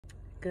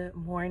Good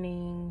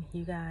morning,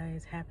 you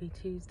guys. Happy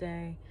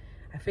Tuesday.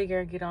 I figure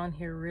I'd get on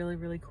here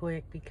really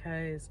quick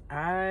because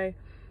thank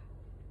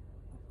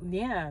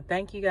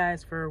you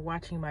guys for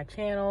watching my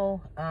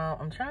channel.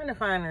 I'm trying to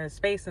find a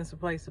space and some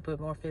place to put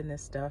more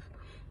fitness stuff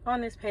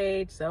on this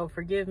page, so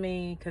forgive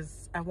me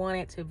because I want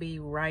it to be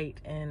right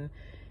and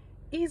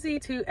easy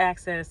to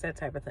access, that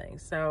type of thing.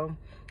 So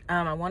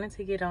I wanted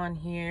to get on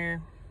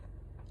here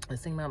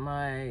listening about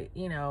my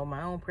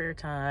own prayer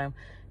time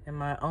and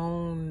my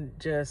own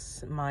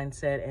just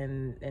mindset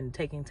and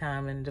taking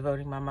time and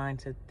devoting my mind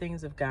to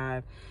things of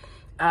God.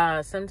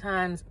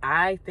 Sometimes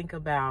I think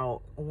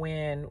about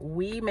when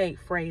we make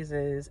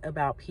phrases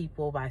about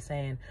people by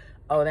saying,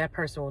 oh, that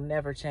person will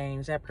never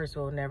change, that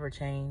person will never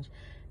change.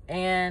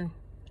 And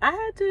I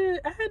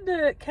had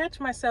to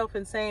catch myself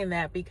in saying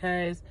that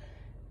because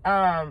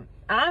I'm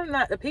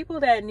not, the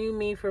people that knew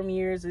me from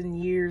years and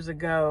years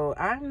ago,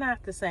 I'm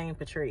not the same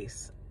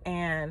Patrice.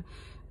 And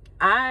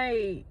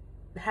I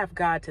have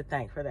God to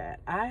thank for that.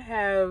 I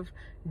have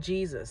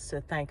Jesus to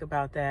thank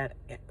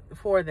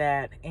for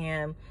that.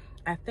 And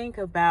I think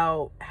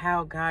about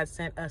how God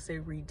sent us a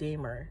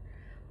redeemer,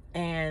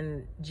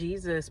 and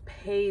Jesus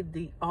paid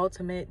the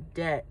ultimate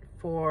debt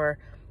for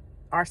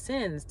our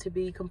sins to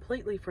be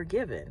completely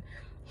forgiven.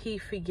 He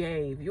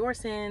forgave your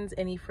sins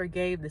and he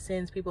forgave the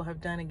sins people have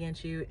done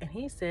against you. And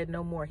he said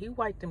no more. He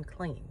wiped them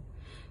clean.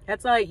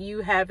 That's like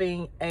you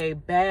having a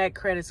bad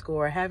credit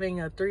score, having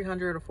a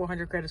 300 or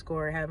 400 credit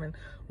score, having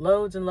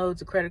loads and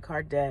loads of credit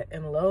card debt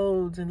and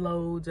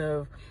loads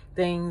of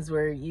things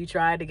where you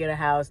tried to get a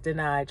house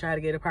denied, try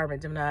to get an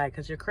apartment denied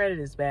because your credit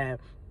is bad.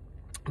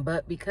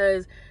 But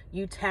because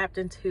you tapped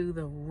into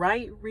the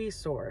right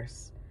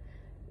resource,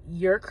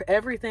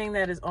 everything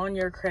that is on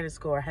your credit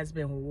score has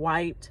been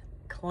wiped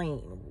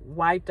clean,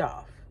 wiped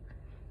off.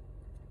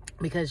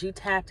 Because you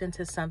tapped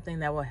into something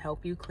that will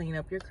help you clean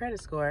up your credit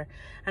score.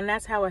 And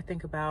that's how I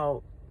think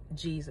about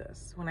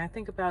Jesus. When I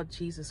think about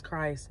Jesus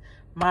Christ,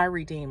 my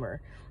Redeemer,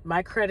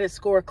 my credit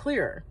score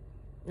clearer,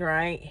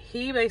 right?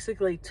 He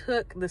basically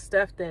took the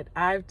stuff that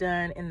I've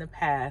done in the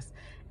past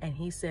and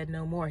he said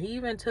no more. He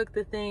even took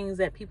the things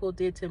that people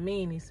did to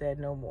me and he said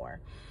no more.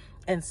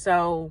 And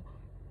so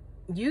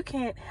you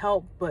can't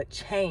help but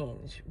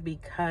change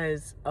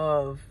because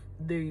of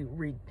the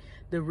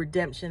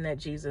redemption that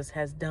Jesus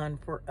has done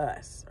for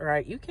us,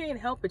 right? You can't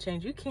help but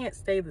change. You can't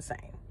stay the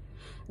same.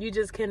 You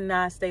just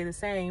cannot stay the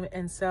same.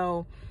 And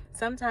so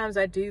sometimes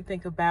I do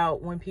think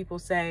about when people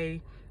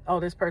say, oh,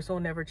 this person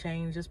will never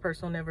change, this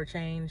person will never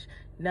change.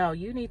 No,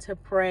 you need to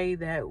pray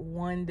that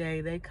one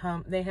day they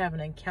have an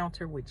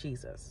encounter with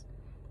Jesus,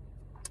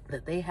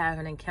 that they have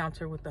an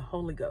encounter with the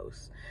Holy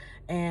Ghost.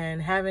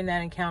 And having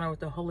that encounter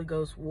with the Holy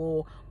Ghost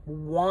will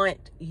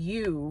want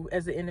you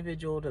as an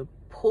individual to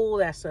pull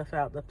that stuff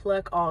out, to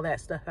pluck all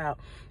that stuff out,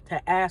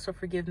 to ask for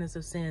forgiveness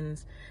of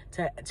sins,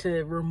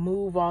 to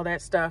remove all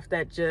that stuff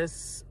that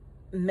just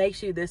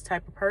makes you this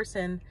type of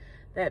person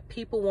that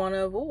people want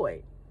to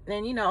avoid.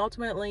 And,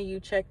 ultimately you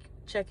check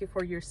it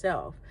for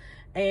yourself.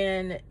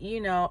 And,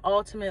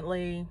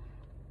 ultimately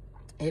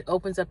it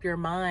opens up your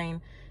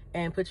mind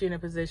and puts you in a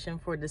position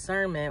for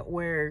discernment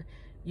where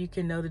you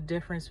can know the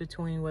difference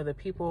between whether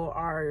people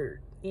are,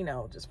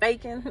 just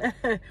faking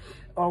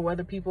or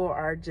whether people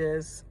are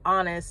just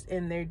honest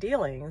in their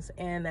dealings.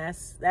 And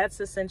that's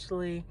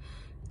essentially,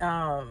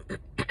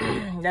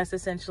 that's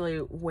essentially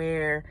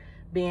where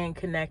being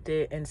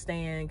connected and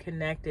staying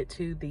connected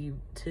to the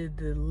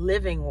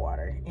living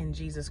water in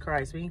Jesus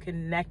Christ, being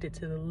connected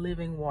to the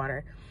living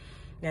water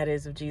that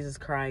is of Jesus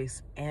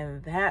Christ,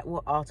 and that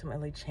will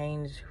ultimately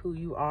change who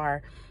you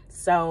are.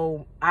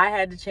 So I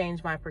had to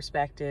change my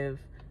perspective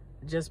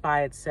just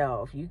by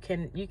itself. You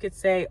could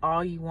say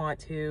all you want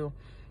to,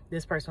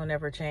 this person will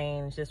never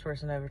change, this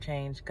person will never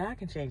change. God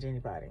can change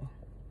anybody.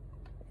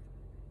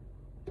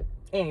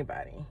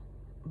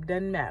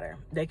 Doesn't matter.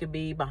 They could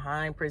be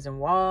behind prison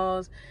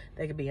walls,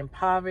 they could be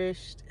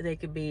impoverished, they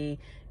could be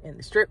in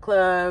the strip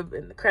club,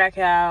 in the crack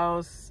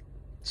house.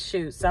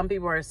 Shoot, some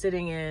people are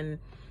sitting in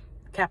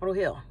Capitol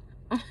Hill.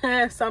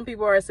 Some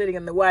people are sitting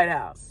in the White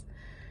House.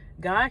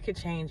 God could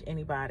change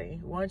anybody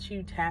once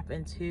you tap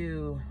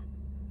into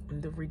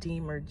the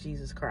Redeemer,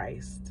 Jesus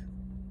Christ.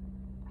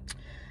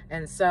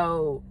 And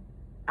so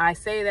I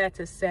say that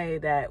to say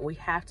that we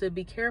have to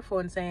be careful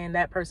in saying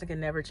that person can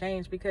never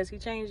change, because he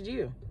changed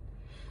you.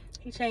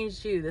 He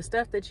changed you. The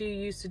stuff that you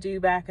used to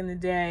do back in the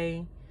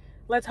day,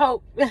 let's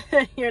hope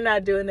you're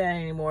not doing that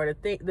anymore.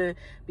 The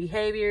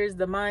behaviors,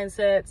 the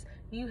mindsets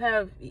you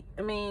have,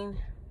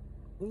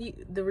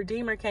 the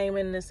Redeemer came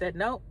in and said,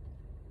 nope,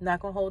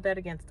 not going to hold that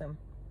against them.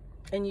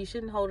 And you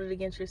shouldn't hold it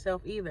against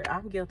yourself either.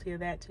 I'm guilty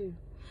of that too.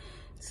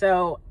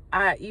 So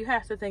you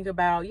have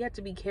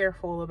to be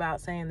careful about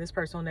saying this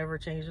person will never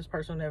change, this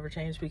person will never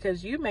change,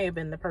 because you may have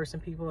been the person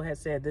people had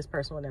said this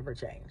person will never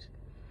change.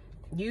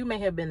 You may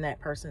have been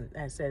that person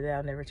that said that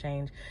I'll never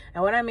change.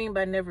 And what I mean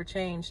by never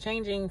change,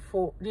 changing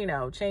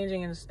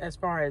as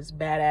far as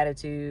bad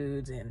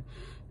attitudes and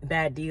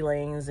bad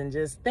dealings and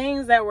just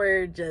things that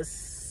were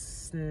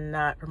just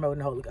not promoting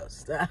the Holy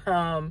Ghost.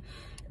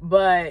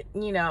 But,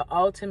 you know,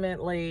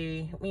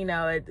 ultimately, you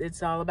know,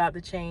 it's all about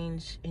the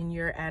change in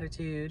your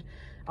attitude,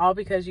 all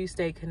because you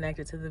stay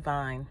connected to the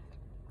vine.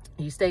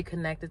 You stay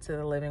connected to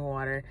the living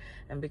water.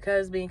 And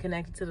because being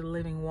connected to the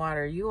living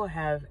water, you will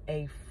have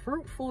a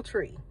fruitful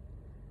tree.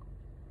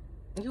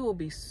 You will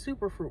be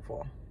super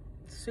fruitful.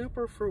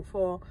 Super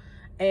fruitful.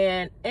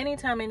 And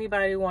anytime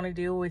anybody want to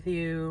deal with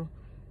you,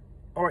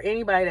 or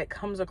anybody that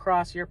comes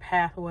across your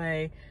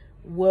pathway,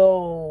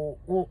 will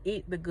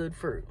eat the good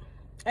fruit.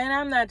 And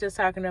I'm not just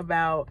talking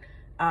about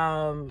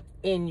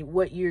in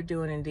what you're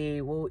doing.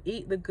 Indeed, will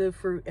eat the good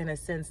fruit in a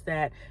sense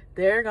that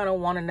they're going to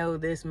want to know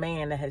this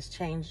man that has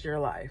changed your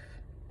life.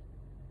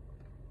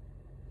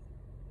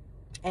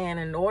 And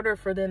in order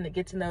for them to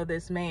get to know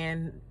this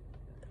man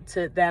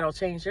that'll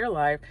change your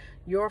life,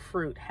 your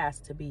fruit has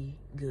to be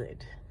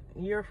good.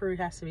 Your fruit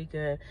has to be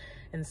good.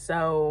 And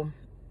so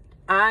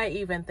I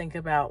even think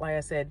about, like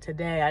I said,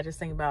 today, I just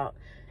think about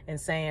and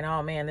saying,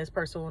 oh man, this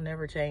person will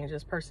never change.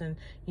 This person,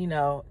 you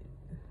know,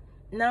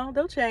 no,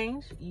 they'll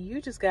change. You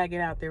just got to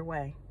get out their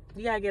way.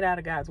 You got to get out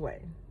of God's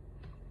way.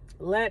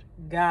 Let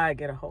God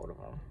get a hold of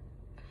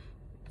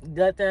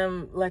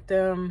them. Let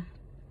them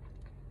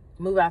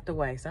move out the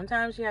way.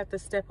 Sometimes you have to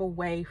step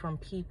away from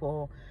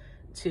people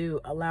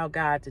to allow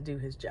God to do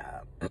his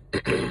job.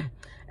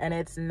 And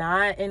it's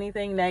not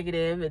anything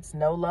negative. It's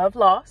no love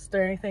lost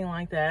or anything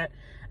like that.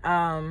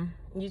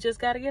 You just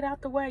got to get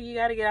out the way. You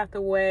got to get out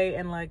the way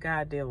and let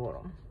God deal with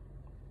them.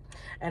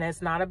 And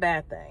it's not a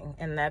bad thing.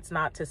 And that's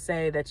not to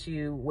say that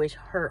you wish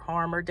hurt,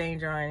 harm, or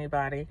danger on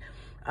anybody.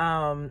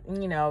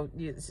 You know,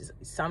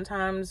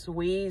 sometimes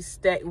we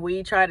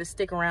try to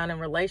stick around in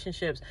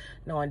relationships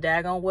knowing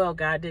daggone well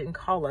God didn't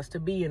call us to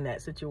be in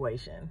that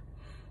situation.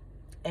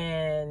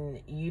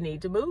 And you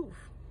need to move.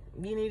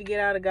 You need to get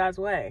out of God's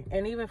way.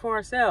 And even for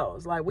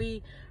ourselves, like,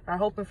 we are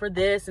hoping for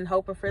this and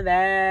hoping for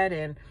that.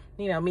 And,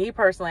 you know, me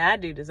personally, I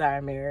do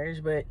desire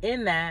marriage, but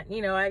in that,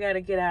 you know, I got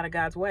to get out of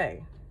God's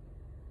way.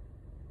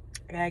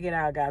 I got to get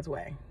out of God's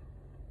way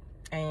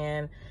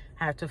and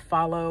have to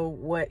follow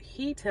what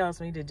he tells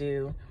me to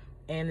do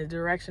in the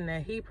direction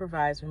that he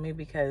provides for me,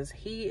 because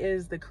he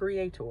is the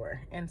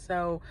creator. And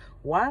so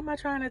why am I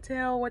trying to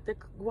tell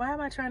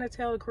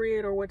the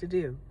creator what to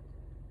do?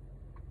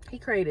 He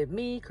created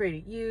me,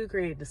 created you,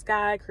 created the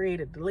sky,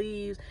 created the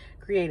leaves,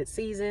 created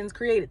seasons,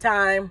 created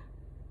time.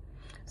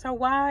 So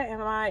why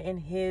am I in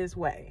his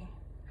way?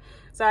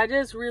 So I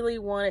just really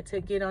wanted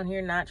to get on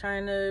here, not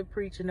trying to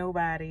preach to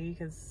nobody,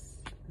 because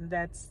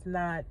that's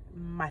not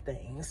my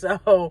thing.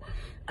 So,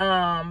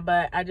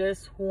 but I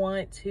just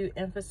want to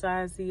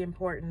emphasize the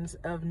importance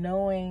of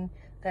knowing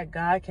that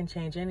God can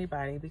change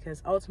anybody,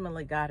 because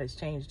ultimately God has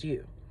changed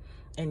you.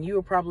 And you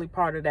were probably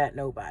part of that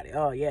nobody.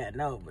 Oh yeah,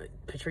 no, but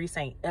Patrice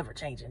ain't ever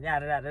changing. Da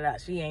da da da da.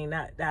 She ain't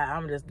not.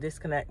 I'm just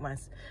disconnect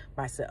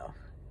myself.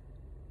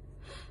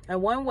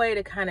 And one way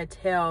to kind of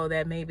tell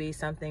that maybe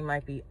something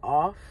might be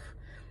off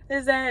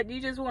is that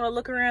you just want to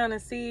look around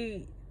and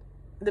see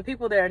the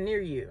people that are near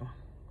you.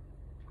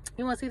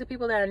 You want to see the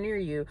people that are near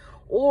you,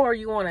 or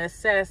you want to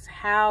assess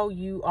how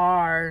you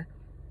are,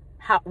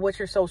 what's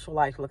your social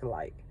life looking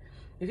like.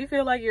 If you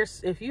feel like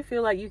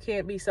you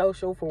can't be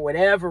social for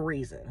whatever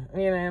reason,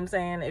 you know what I'm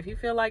saying? If you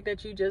feel like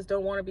that you just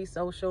don't want to be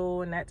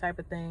social and that type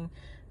of thing,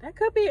 that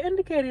could be an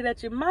indicator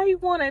that you might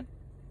want to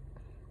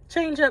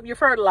change up your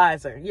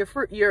fertilizer,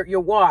 your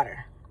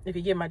water, if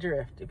you get my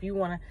drift. If you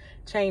want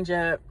to change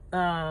up,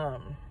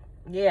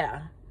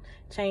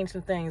 change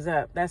some things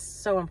up. That's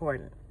so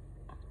important.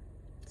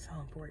 So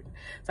important.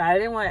 So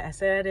I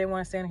said I didn't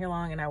want to stand here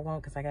long, and I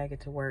won't, because I gotta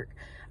get to work.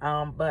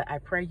 But I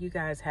pray you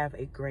guys have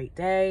a great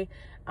day.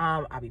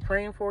 I'll be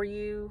praying for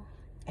you,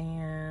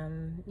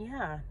 and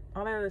yeah,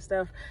 all that other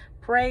stuff.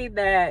 Pray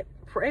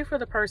for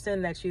the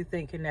person that you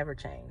think can never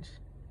change.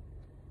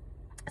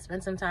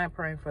 Spend some time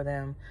praying for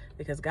them,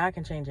 because God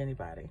can change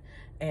anybody.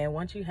 And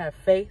once you have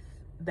faith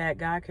that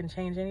God can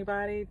change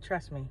anybody,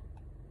 trust me,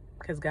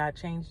 because God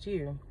changed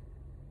you.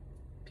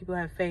 People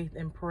have faith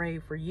and pray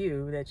for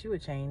you that you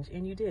would change,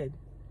 and you did.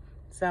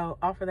 So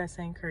offer that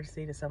same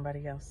courtesy to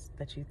somebody else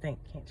that you think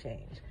can't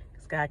change,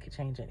 because God can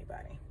change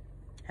anybody.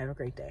 Have a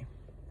great day.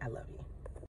 I love you.